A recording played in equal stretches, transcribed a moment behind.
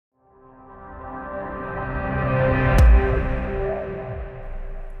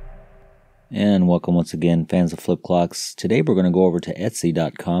And welcome once again, fans of flip clocks. Today we're going to go over to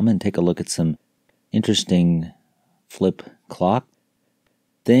Artsy.com and take a look at some interesting flip clock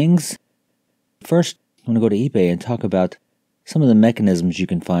things. First, I'm going to go to eBay and talk about some of the mechanisms you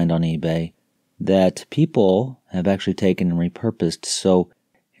can find on eBay that people have actually taken and repurposed. So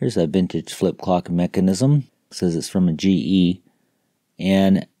here's a vintage flip clock mechanism. It says it's from a GE,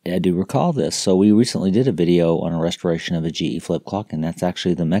 and I do recall this. So we recently did a video on a restoration of a GE flip clock, and that's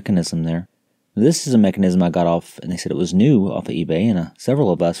actually the mechanism there. This is a mechanism I got off, and they said it was new off of eBay, and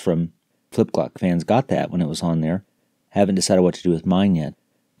several of us from flip clock fans got that when it was on there. Haven't decided what to do with mine yet.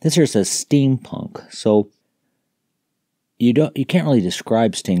 This here says Steampunk. So you can't really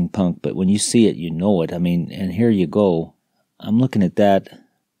describe steampunk, but when you see it, you know it. I mean, and here you go. I'm looking at that,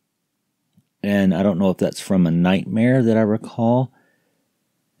 and I don't know if that's from a nightmare that I recall.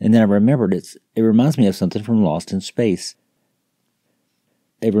 And then I remembered it reminds me of something from Lost in Space.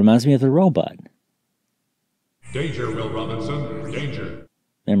 It reminds me of the robot. Danger, Will Robinson, danger.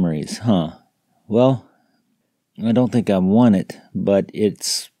 Memories, huh? Well, I don't think I want it, but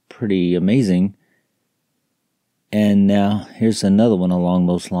it's pretty amazing. And now here's another one along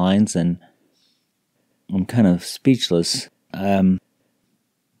those lines, and I'm kind of speechless. I'd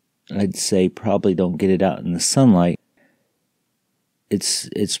say probably don't get it out in the sunlight.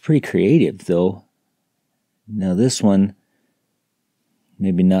 It's pretty creative though. Now this one,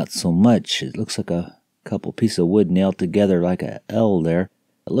 maybe not so much. It looks like a couple pieces of wood nailed together like a L there.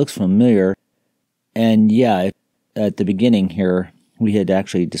 It looks familiar. And yeah, at the beginning here, we had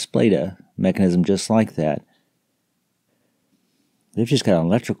actually displayed a mechanism just like that. They've just got an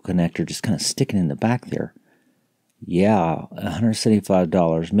electrical connector just kind of sticking in the back there. Yeah,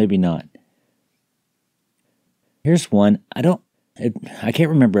 $175, maybe not. Here's one. I can't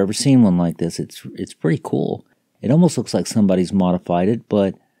remember ever seeing one like this. It's pretty cool. It almost looks like somebody's modified it,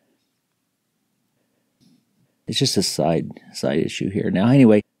 but it's just a side issue here. Now,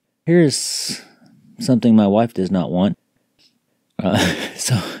 anyway, here's something my wife does not want.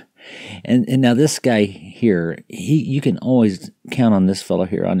 And now this guy here, you can always count on this fellow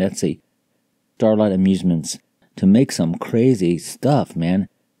here on Etsy, Starlight Amusements, to make some crazy stuff, man.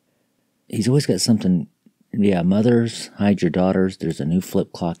 He's always got something. Yeah, mothers, hide your daughters. There's a new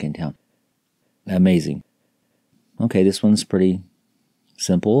flip clock in town. Amazing. Okay, this one's pretty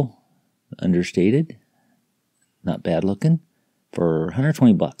simple, understated, not bad looking, for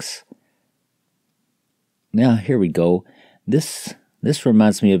 120 bucks. Now, here we go. This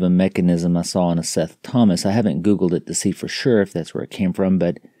reminds me of a mechanism I saw on a Seth Thomas. I haven't Googled it to see for sure if that's where it came from,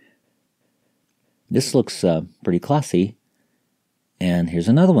 but this looks pretty classy. And here's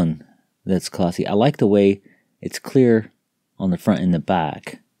another one that's classy. I like the way it's clear on the front and the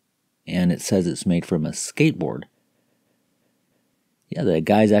back, and it says it's made from a skateboard. Yeah, the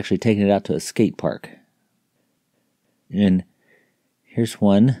guy's actually taking it out to a skate park. And here's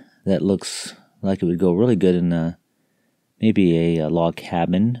one that looks like it would go really good in maybe a log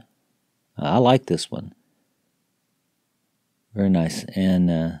cabin. I like this one. Very nice. And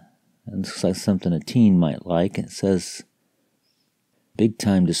it looks like something a teen might like. It says big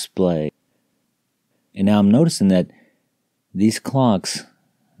time display. And now I'm noticing that these clocks,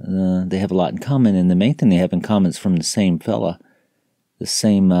 they have a lot in common. And the main thing they have in common is from the same fella. The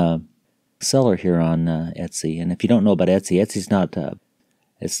same seller here on Etsy. And if you don't know about Etsy, Etsy's not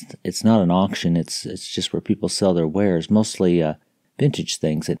it's not an auction. It's just where people sell their wares, mostly vintage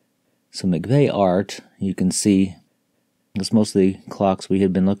things. So McVeigh Art, you can see, it's mostly clocks we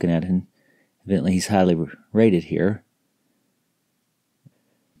had been looking at, and evidently he's highly rated here.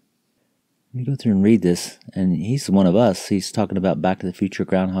 Let me go through and read this, and he's one of us. He's talking about Back to the Future,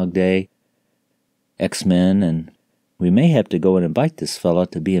 Groundhog Day, X-Men, and we may have to go and invite this fella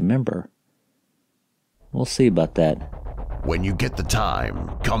to be a member. We'll see about that. When you get the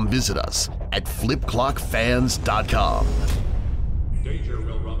time, come visit us at flipclockfans.com. Danger,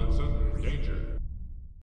 Will Robinson, danger.